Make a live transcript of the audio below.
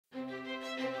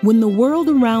When the world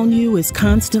around you is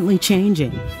constantly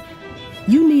changing,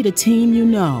 you need a team you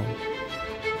know.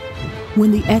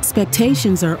 When the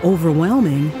expectations are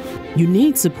overwhelming, you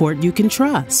need support you can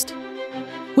trust.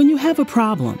 When you have a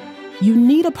problem, you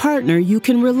need a partner you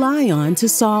can rely on to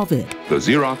solve it. The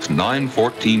Xerox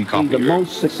 914 copier. The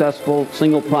most successful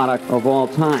single product of all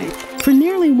time. For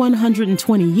nearly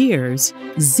 120 years,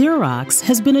 Xerox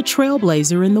has been a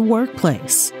trailblazer in the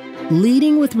workplace,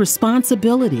 leading with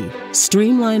responsibility,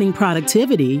 streamlining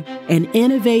productivity, and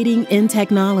innovating in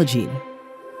technology.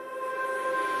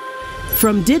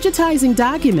 From digitizing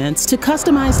documents to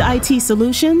customized IT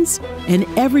solutions and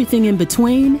everything in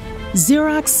between,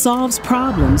 Xerox solves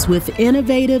problems with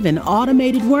innovative and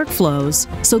automated workflows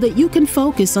so that you can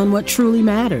focus on what truly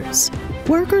matters.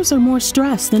 Workers are more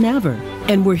stressed than ever,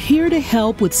 and we're here to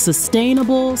help with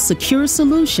sustainable, secure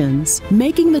solutions,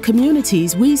 making the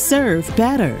communities we serve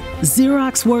better.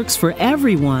 Xerox works for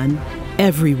everyone,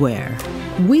 everywhere.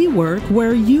 We work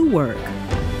where you work.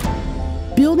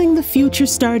 Building the future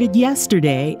started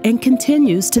yesterday and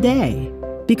continues today.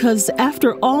 Because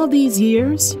after all these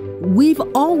years, we've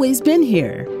always been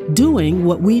here, doing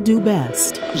what we do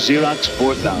best. Xerox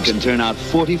 4000 can turn out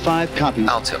 45 copies.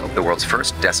 Alto, the world's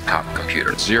first desktop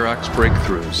computer. Xerox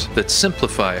breakthroughs that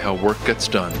simplify how work gets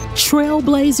done.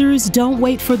 Trailblazers don't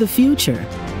wait for the future.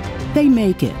 They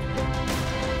make it.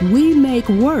 We make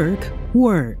work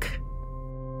work.